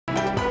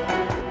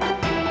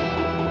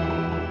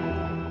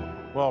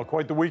Well,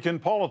 quite the week in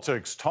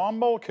politics. Tom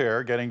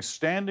Mulcair getting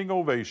standing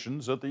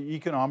ovations at the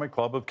Economic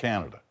Club of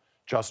Canada.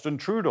 Justin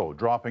Trudeau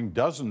dropping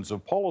dozens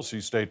of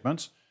policy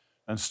statements.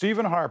 And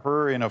Stephen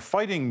Harper in a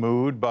fighting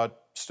mood,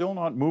 but still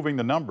not moving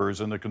the numbers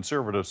in the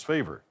Conservatives'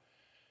 favour.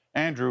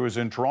 Andrew is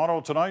in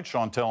Toronto tonight,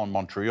 Chantal in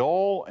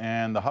Montreal,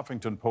 and the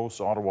Huffington Post's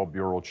Ottawa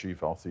Bureau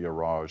Chief Althea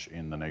Raj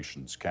in the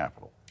nation's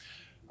capital.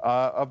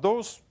 Of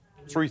those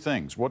three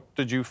things, what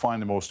did you find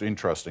the most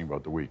interesting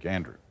about the week,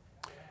 Andrew?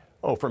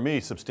 Oh, for me,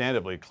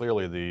 substantively,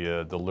 clearly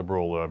the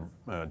Liberal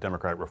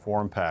Democrat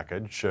reform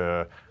package.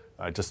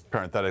 I just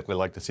parenthetically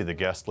like to see the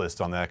guest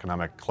list on the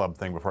Economic Club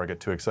thing before I get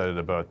too excited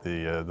about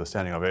the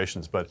standing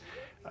ovations. But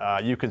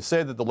you could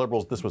say that the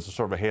Liberals, this was a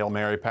sort of a Hail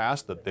Mary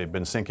pass, that they've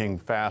been sinking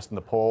fast in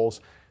the polls.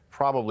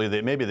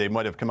 Probably, maybe they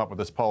might have come up with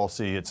this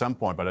policy at some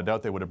point, but I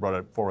doubt they would have brought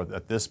it forward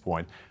at this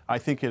point. I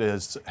think it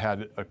has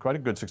had quite a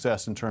good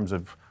success in terms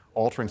of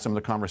altering some of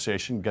the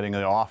conversation, getting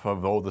it off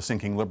of, the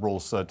sinking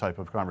Liberals type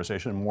of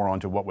conversation, and more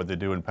onto what would they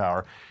do in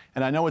power.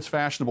 And I know it's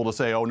fashionable to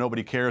say, oh,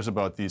 nobody cares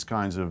about these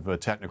kinds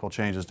of technical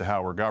changes to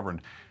how we're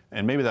governed.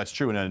 And maybe that's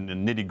true in a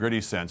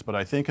nitty-gritty sense, but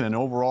I think in an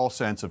overall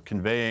sense of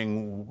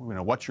conveying,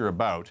 what you're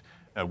about,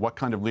 what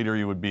kind of leader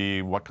you would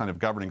be, what kind of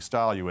governing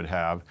style you would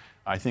have,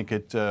 I think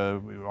it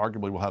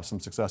arguably will have some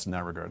success in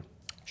that regard.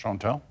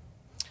 Chantal?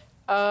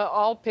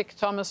 I'll pick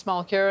Thomas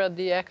Mulcair at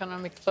the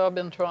Economic Club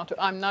in Toronto.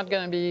 I'm not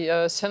going to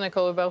be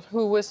cynical about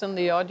who was in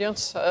the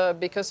audience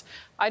because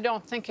I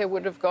don't think it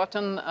would have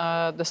gotten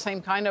the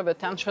same kind of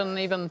attention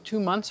even 2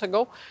 months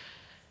ago.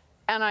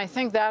 And I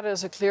think that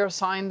is a clear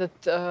sign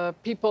that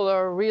people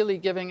are really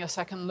giving a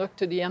second look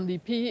to the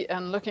NDP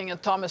and looking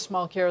at Thomas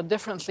Mulcair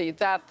differently.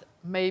 That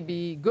may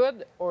be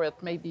good or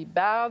it may be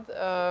bad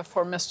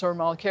for Mr.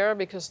 Mulcair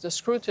because the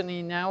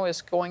scrutiny now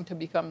is going to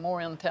become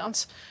more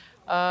intense.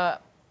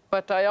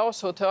 But I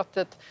also thought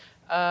that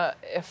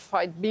if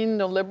I'd been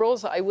the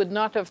Liberals, I would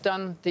not have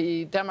done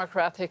the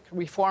Democratic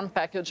reform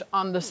package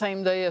on the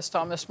same day as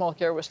Thomas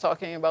Mulcair was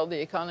talking about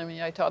the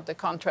economy. I thought the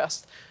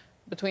contrast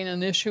between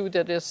an issue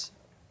that is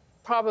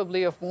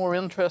probably of more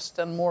interest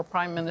and more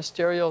prime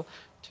ministerial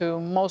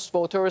to most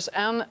voters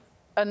and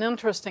an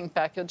interesting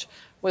package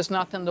was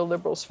not in the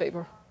Liberals'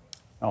 favour.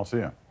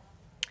 Althea.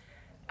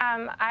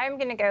 I'm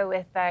going to go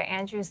with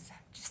Andrew's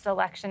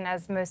selection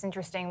as most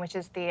interesting, which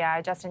is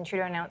the Justin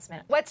Trudeau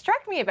announcement. What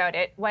struck me about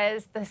it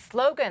was the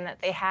slogan that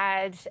they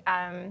had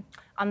on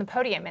the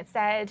podium. It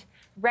said,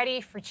 "Ready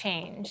for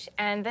change."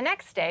 And the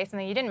next day,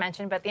 something you didn't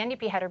mention, but the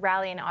NDP had a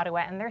rally in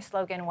Ottawa, and their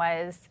slogan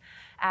was,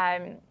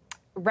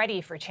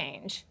 "Ready for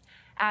change."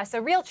 So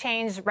real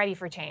change, ready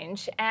for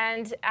change.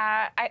 And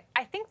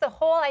I think the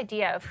whole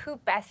idea of who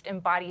best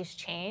embodies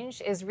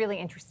change is really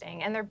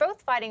interesting. And they're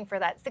both fighting for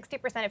that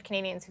 60% of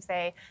Canadians who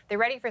say they're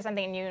ready for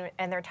something new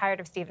and they're tired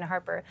of Stephen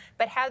Harper.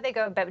 But how they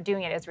go about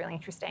doing it is really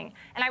interesting.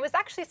 And I was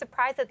actually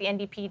surprised that the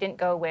NDP didn't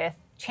go with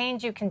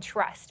change you can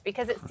trust,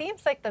 because it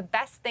seems like the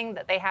best thing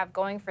that they have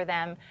going for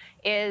them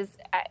is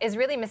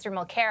really Mr.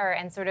 Mulcair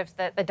and sort of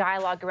the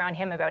dialogue around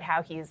him about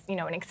how he's,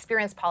 an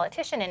experienced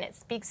politician, and it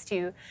speaks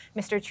to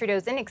Mr.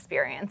 Trudeau's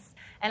inexperience.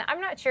 And I'm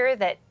not sure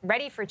that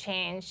ready for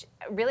change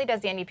really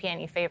does the NDP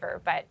any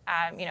favor, but,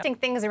 I think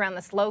things around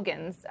the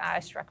slogans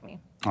struck me.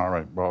 All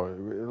right, well,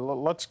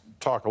 let's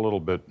talk a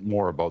little bit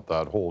more about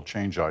that whole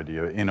change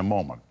idea in a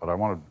moment, but I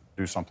want to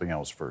do something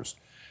else first.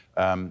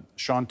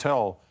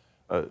 Chantal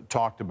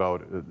talked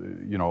about,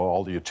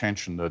 all the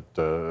attention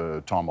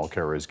that Tom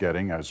Mulcair is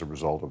getting as a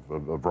result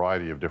of a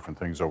variety of different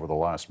things over the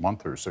last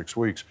month or 6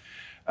 weeks.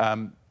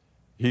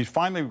 He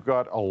finally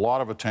got a lot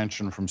of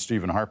attention from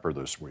Stephen Harper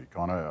this week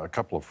on a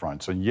couple of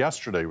fronts. And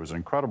yesterday was an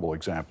incredible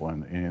example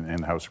in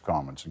the House of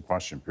Commons in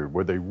question period,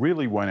 where they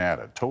really went at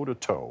it,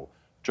 toe-to-toe,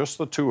 just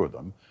the two of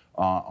them,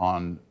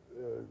 on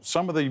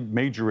some of the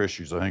major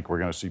issues I think we're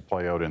going to see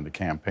play out in the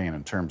campaign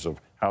in terms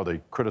of how they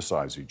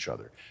criticize each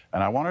other.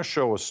 And I want to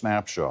show a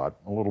snapshot,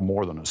 a little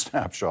more than a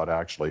snapshot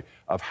actually,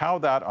 of how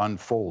that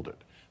unfolded.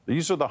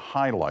 These are the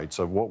highlights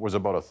of what was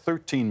about a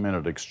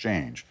 13-minute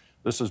exchange.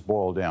 This is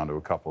boiled down to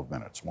a couple of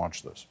minutes.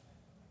 Watch this.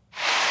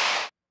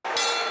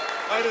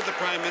 Why did the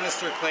Prime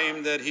Minister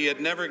claim that he had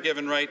never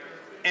given Wright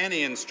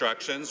any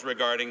instructions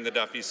regarding the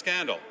Duffy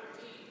scandal?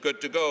 Good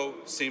to go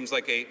seems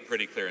like a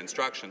pretty clear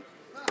instruction.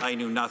 I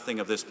knew nothing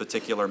of this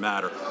particular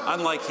matter,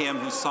 unlike him,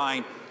 who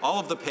signed all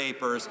of the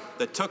papers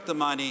that took the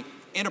money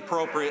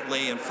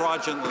inappropriately and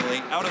fraudulently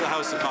out of the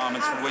House of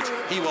Commons, for which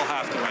he will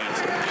have to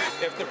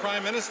answer. If the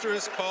Prime Minister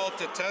is called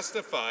to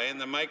testify in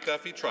the Mike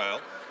Duffy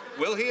trial,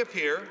 will he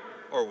appear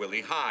or will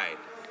he hide?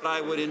 I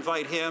would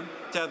invite him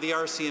to have the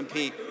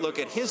RCMP look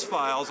at his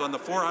files on the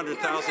 $400,000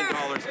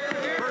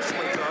 he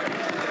personally took, the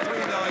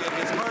 $3 million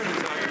his party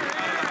took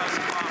out of the House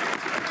of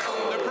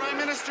Commons. The Prime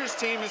Minister's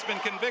team has been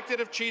convicted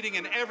of cheating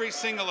in every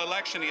single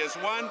election he has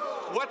won.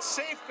 What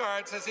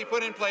safeguards has he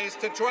put in place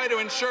to try to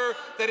ensure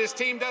that his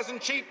team doesn't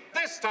cheat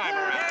this time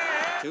around?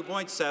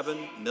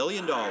 $2.7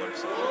 million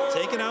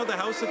taken out of the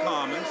House of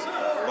Commons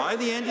by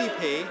the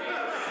NDP,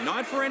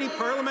 not for any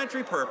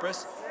parliamentary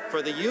purpose,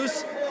 for the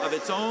use of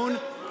its own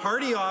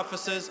party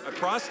offices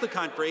across the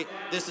country.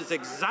 This is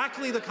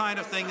exactly the kind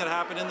of thing that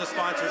happened in the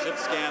sponsorship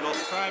scandal.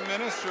 The Prime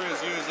Minister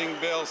is using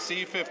Bill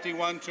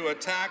C-51 to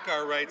attack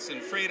our rights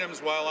and freedoms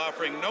while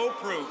offering no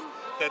proof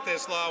that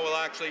this law will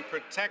actually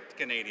protect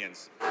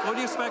Canadians. What do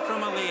you expect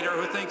from a leader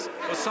who thinks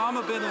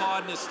Osama bin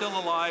Laden is still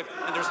alive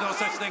and there's no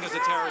such thing as a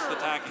terrorist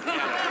attack in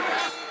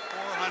Canada?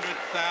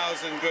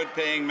 400,000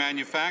 good-paying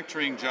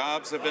manufacturing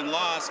jobs have been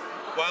lost,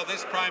 while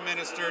this Prime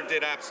Minister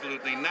did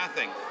absolutely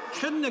nothing.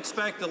 Shouldn't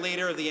expect the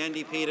leader of the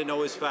NDP to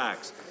know his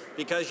facts,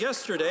 because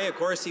yesterday, of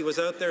course, he was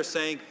out there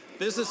saying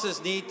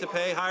businesses need to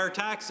pay higher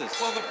taxes.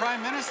 Will the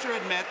Prime Minister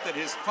admit that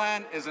his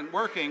plan isn't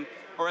working,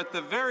 or at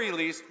the very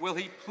least, will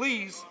he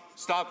please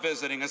stop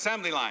visiting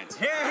assembly lines?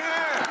 Hear, hear!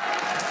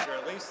 Or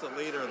at least the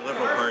leader of the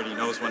Liberal Party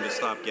knows when to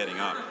stop getting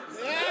up.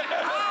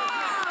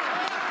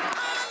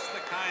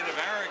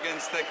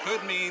 That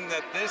could mean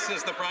that this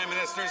is the Prime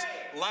Minister's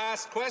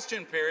last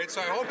question period,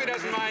 so I hope he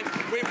doesn't mind.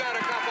 We've got a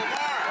couple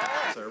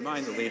more. So I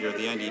remind the leader of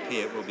the NDP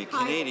it will be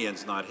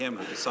Canadians, not him,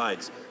 who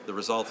decides the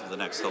result of the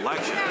next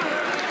election.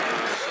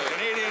 So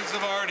Canadians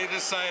have already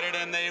decided,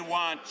 and they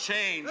want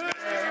change,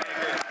 Mr.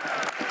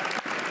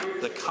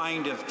 Speaker. The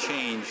kind of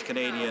change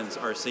Canadians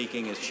are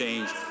seeking is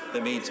change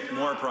that means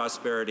more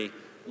prosperity,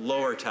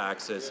 lower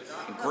taxes,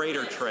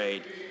 greater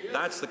trade.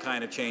 That's the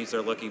kind of change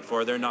they're looking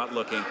for. They're not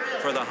looking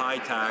for the high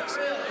tax,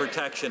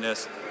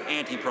 protectionist,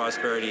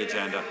 anti-prosperity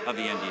agenda of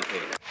the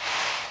NDP.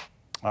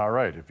 All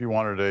right. If you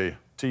wanted a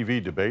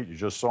TV debate, you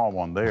just saw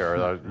one there,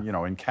 you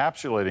know,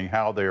 encapsulating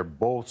how they're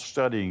both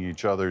studying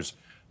each other's,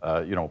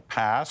 you know,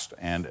 past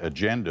and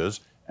agendas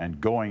and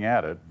going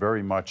at it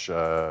very much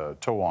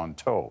toe on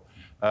toe.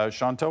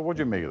 Chantal, what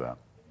do you make of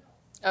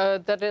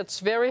that? That it's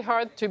very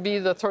hard to be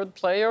the third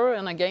player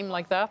in a game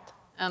like that,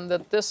 and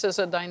that this is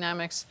a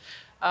dynamics.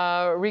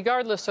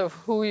 Regardless of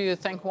who you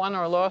think won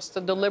or lost,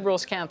 the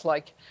Liberals can't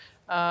like,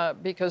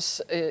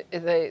 because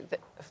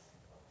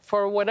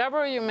for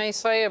whatever you may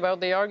say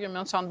about the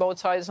arguments on both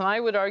sides, and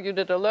I would argue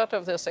that a lot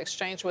of this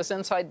exchange was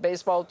inside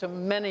baseball to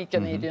many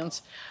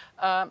Canadians,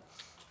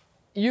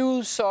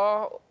 you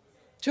saw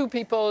two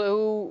people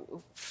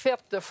who fit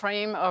the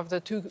frame of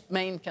the two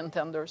main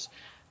contenders.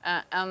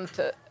 And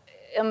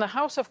in the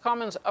House of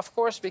Commons, of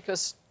course,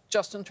 because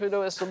Justin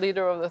Trudeau is the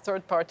leader of the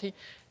third party,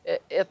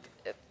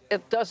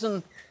 it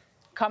doesn't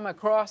come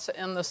across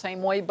in the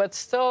same way. But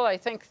still, I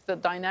think the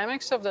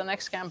dynamics of the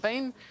next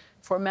campaign,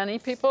 for many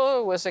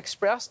people, was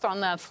expressed on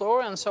that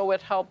floor. And so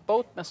it helped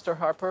both Mr.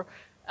 Harper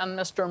and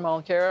Mr.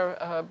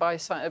 Mulcair by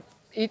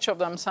each of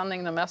them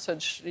sending the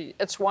message,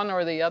 it's one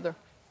or the other.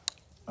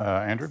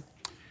 Andrew?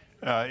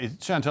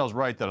 Chantal's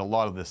right that a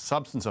lot of the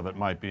substance of it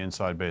might be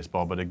inside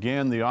baseball, but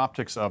again, the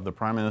optics of the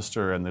Prime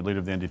Minister and the leader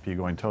of the NDP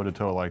going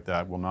toe-to-toe like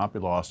that will not be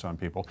lost on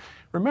people.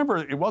 Remember,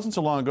 it wasn't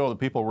so long ago that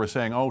people were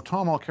saying, oh,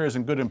 Tom Mulcair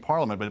isn't good in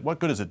Parliament, but what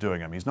good is it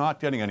doing him? He's not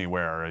getting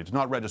anywhere. He's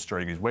not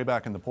registering. He's way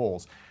back in the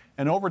polls.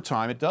 And over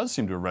time, it does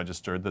seem to have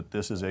registered that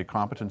this is a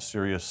competent,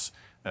 serious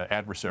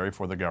adversary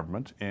for the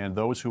government, and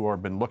those who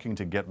have been looking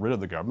to get rid of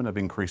the government have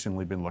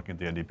increasingly been looking at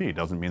the NDP. It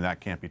doesn't mean that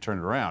can't be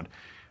turned around.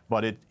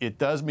 But it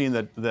does mean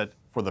that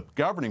for the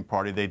governing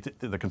party,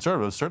 the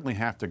Conservatives certainly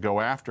have to go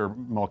after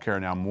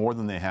Mulcair now more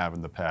than they have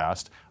in the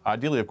past.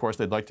 Ideally, of course,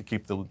 they'd like to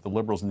keep the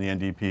Liberals and the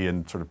NDP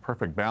in sort of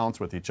perfect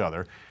balance with each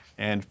other.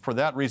 And for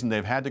that reason,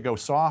 they've had to go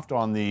soft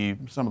on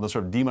some of the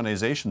sort of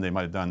demonization they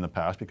might have done in the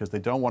past, because they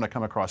don't want to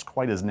come across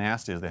quite as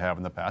nasty as they have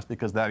in the past,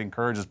 because that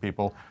encourages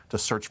people to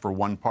search for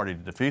one party to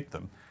defeat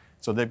them.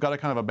 So they've got a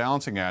kind of a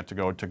balancing act to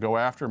go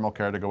after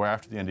Mulcair, to go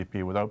after the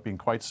NDP without being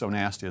quite so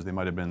nasty as they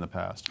might have been in the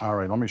past. All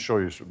right, let me show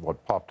you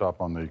what popped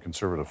up on the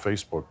Conservative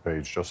Facebook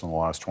page just in the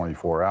last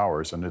 24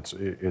 hours. And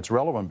it's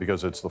relevant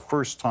because it's the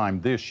first time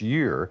this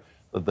year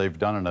that they've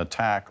done an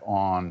attack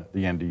on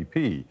the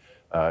NDP.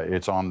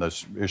 It's on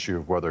this issue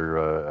of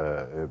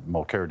whether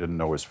Mulcair didn't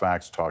know his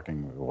facts,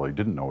 well, he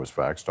didn't know his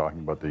facts,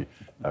 talking about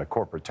the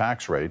corporate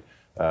tax rate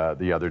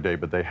the other day.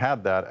 But they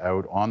had that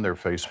out on their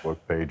Facebook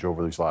page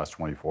over these last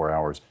 24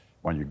 hours.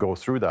 When you go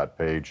through that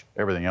page,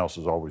 everything else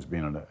has always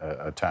been an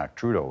attack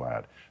Trudeau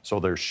ad. So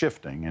they're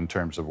shifting in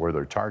terms of where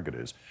their target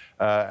is.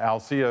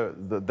 Althea,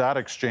 that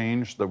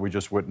exchange that we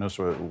just witnessed,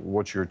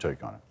 what's your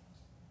take on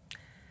it?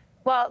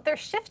 Well, they're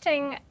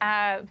shifting,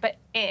 but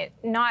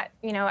not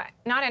in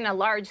a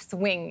large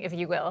swing, if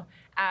you will.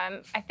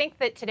 I think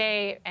that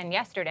today and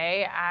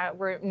yesterday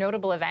were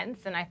notable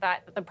events, and I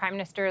thought that the Prime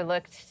Minister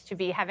looked to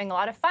be having a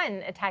lot of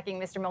fun attacking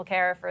Mr.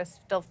 Mulcair for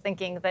still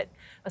thinking that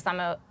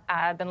Osama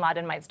bin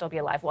Laden might still be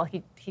alive. Well,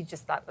 he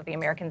just thought that the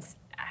Americans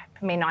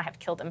may not have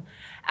killed him.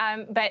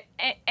 But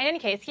in any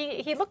case,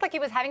 he looked like he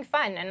was having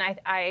fun, and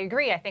I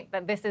agree. I think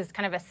that this is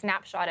kind of a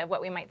snapshot of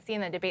what we might see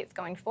in the debates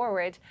going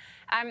forward.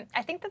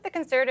 I think that the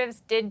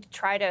Conservatives did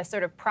try to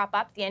sort of prop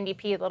up the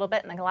NDP a little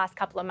bit in the last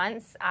couple of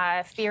months,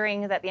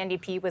 fearing that the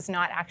NDP was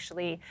not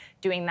actually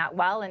doing that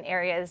well in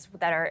areas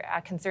that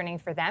are concerning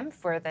for them,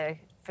 for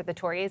the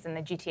Tories and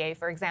the GTA,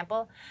 for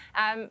example.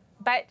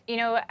 But, you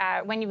know,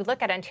 when you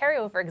look at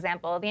Ontario, for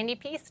example, the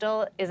NDP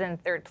still is in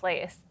third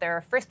place.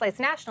 They're first place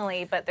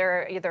nationally, but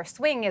their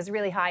swing is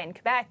really high in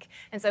Quebec,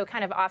 and so it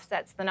kind of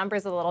offsets the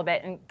numbers a little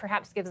bit and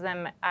perhaps gives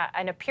them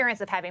an appearance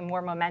of having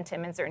more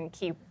momentum in certain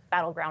key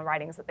battleground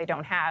ridings that they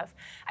don't have.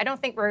 I don't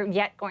think we're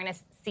yet going to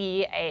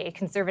see a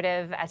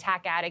Conservative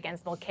attack ad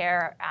against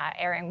Mulcair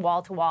airing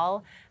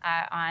wall-to-wall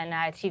on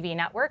TV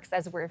networks,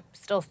 as we're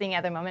still seeing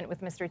at the moment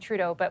with Mr.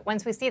 Trudeau. But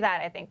once we see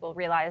that, I think we'll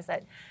realize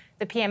that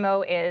the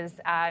PMO is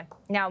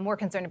now more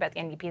concerned about the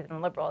NDP than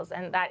the Liberals,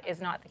 and that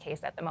is not the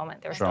case at the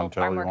moment. There's still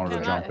far more you wanted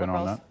to jump in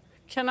on that?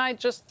 Can I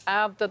just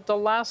add that the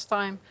last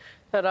time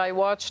that I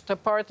watched a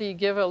party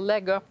give a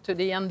leg up to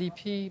the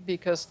NDP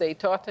because they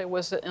thought it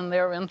was in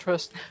their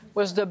interest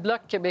was the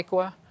Bloc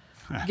Québécois,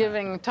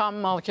 giving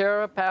Tom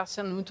Mulcair a pass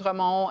in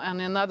Outremont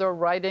and in other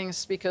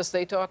ridings because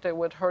they thought it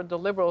would hurt the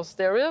Liberals.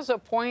 There is a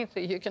point,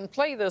 you can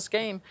play this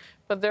game,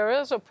 but there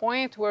is a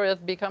point where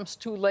it becomes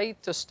too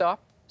late to stop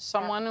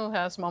someone who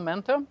has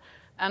momentum,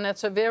 and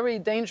it's a very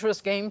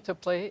dangerous game to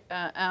play.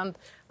 And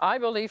I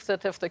believe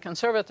that if the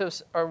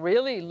Conservatives are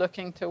really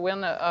looking to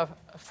win a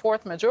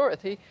fourth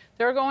majority,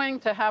 they're going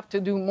to have to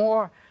do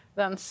more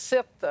than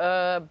sit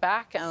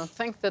back and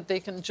think that they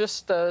can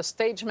just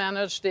stage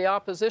manage the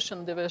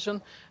opposition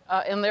division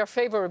in their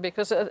favor.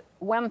 Because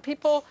when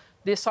people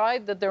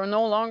decide that they're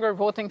no longer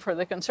voting for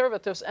the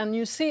Conservatives, and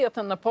you see it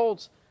in the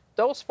polls,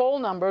 those poll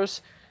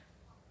numbers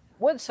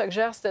would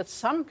suggest that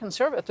some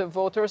Conservative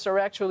voters are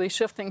actually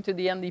shifting to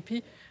the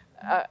NDP.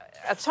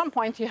 At some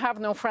point, you have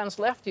no friends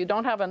left. You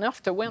don't have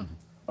enough to win.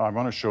 I'm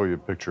going to show you a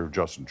picture of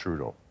Justin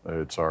Trudeau.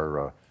 It's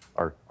our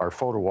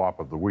photo op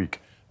of the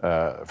week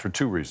for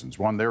two reasons.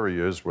 One, there he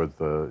is with,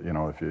 you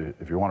know,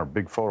 if you want a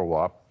big photo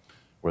op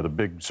with a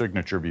big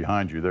signature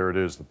behind you, there it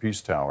is, the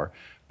Peace Tower.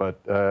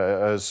 But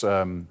as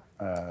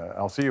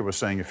Althea was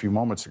saying a few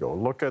moments ago,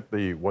 look at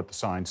what the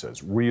sign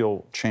says,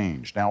 real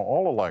change. Now,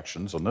 all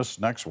elections, and this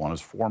next one is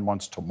 4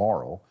 months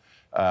tomorrow,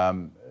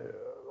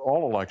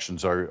 all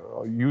elections are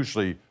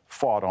usually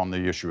fought on the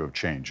issue of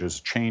change. Is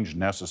change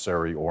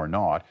necessary or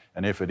not?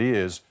 And if it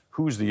is,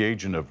 who's the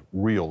agent of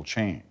real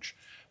change?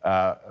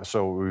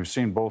 So we've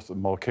seen both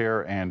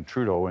Mulcair and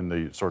Trudeau in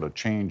the sort of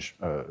change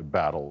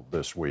battle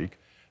this week.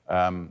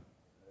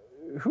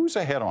 Who's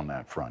ahead on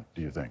that front,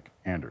 do you think,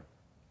 Andrew?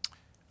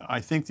 I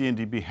think the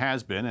NDP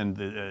has been,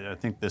 and I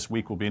think this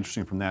week will be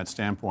interesting from that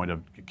standpoint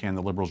of can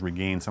the Liberals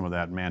regain some of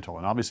that mantle.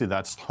 And obviously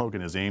that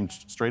slogan is aimed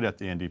straight at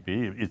the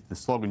NDP. It's the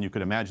slogan you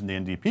could imagine the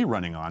NDP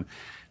running on.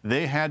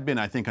 They had been,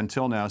 I think,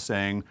 until now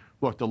saying,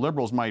 look, the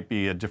Liberals might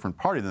be a different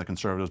party than the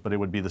Conservatives, but it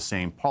would be the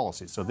same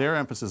policy. So their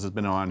emphasis has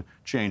been on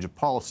change of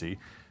policy.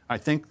 I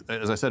think,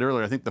 as I said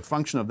earlier, I think the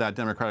function of that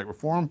democratic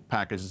reform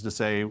package is to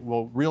say,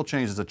 well, real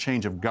change is a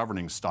change of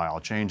governing style,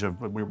 a change of,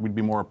 we'd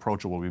be more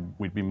approachable,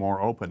 we'd be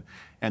more open.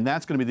 And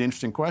that's going to be the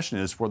interesting question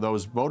is for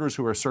those voters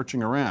who are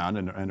searching around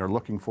and are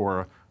looking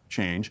for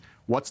change,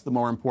 what's the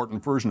more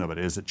important version of it?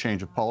 Is it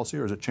change of policy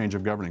or is it change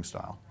of governing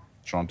style?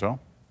 Chantal?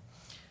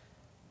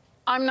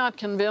 I'm not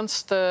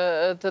convinced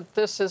that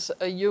this is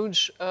a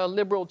huge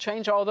Liberal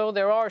change, although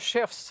there are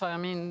shifts. I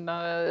mean,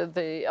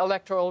 the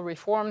electoral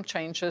reform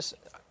changes,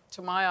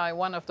 to my eye,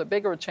 one of the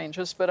bigger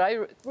changes. But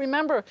I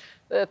remember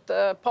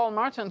that Paul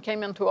Martin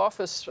came into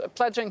office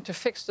pledging to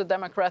fix the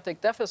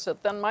democratic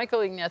deficit. Then Michael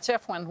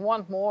Ignatieff went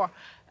one more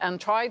and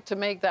tried to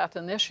make that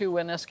an issue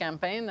in his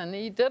campaign. And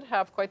he did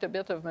have quite a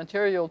bit of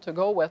material to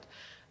go with.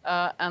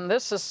 And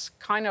this is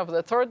kind of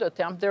the third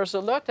attempt. There's a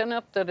lot in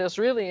it that is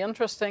really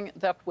interesting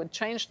that would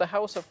change the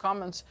House of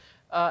Commons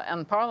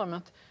and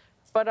Parliament.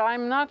 But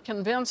I'm not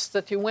convinced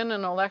that you win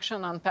an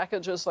election on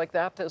packages like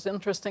that, as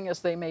interesting as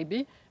they may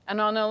be. And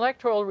on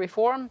electoral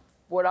reform,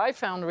 what I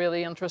found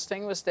really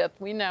interesting was that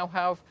we now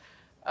have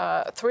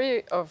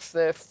 3 of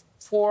the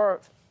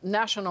 4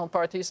 national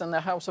parties in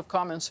the House of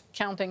Commons,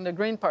 counting the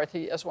Green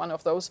Party as one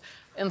of those,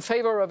 in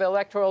favor of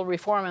electoral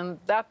reform. And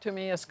that, to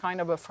me, is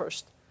kind of a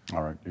first.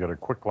 All right. You got a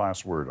quick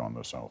last word on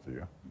this,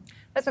 Althea.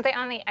 That's what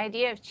on the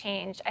idea of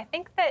change. I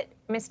think that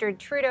Mr.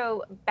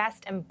 Trudeau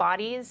best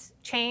embodies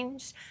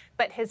change,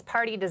 but his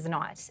party does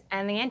not.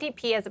 And the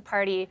NDP as a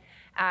party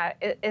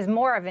is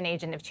more of an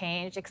agent of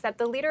change, except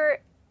the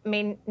leader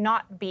may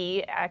not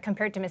be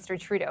compared to Mr.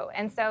 Trudeau.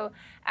 And so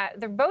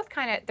they're both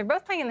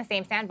playing in the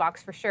same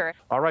sandbox for sure.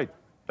 All right.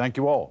 Thank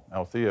you all.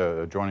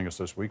 Althea joining us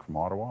this week from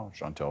Ottawa,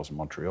 Chantal's in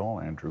Montreal,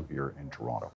 Andrew here in Toronto.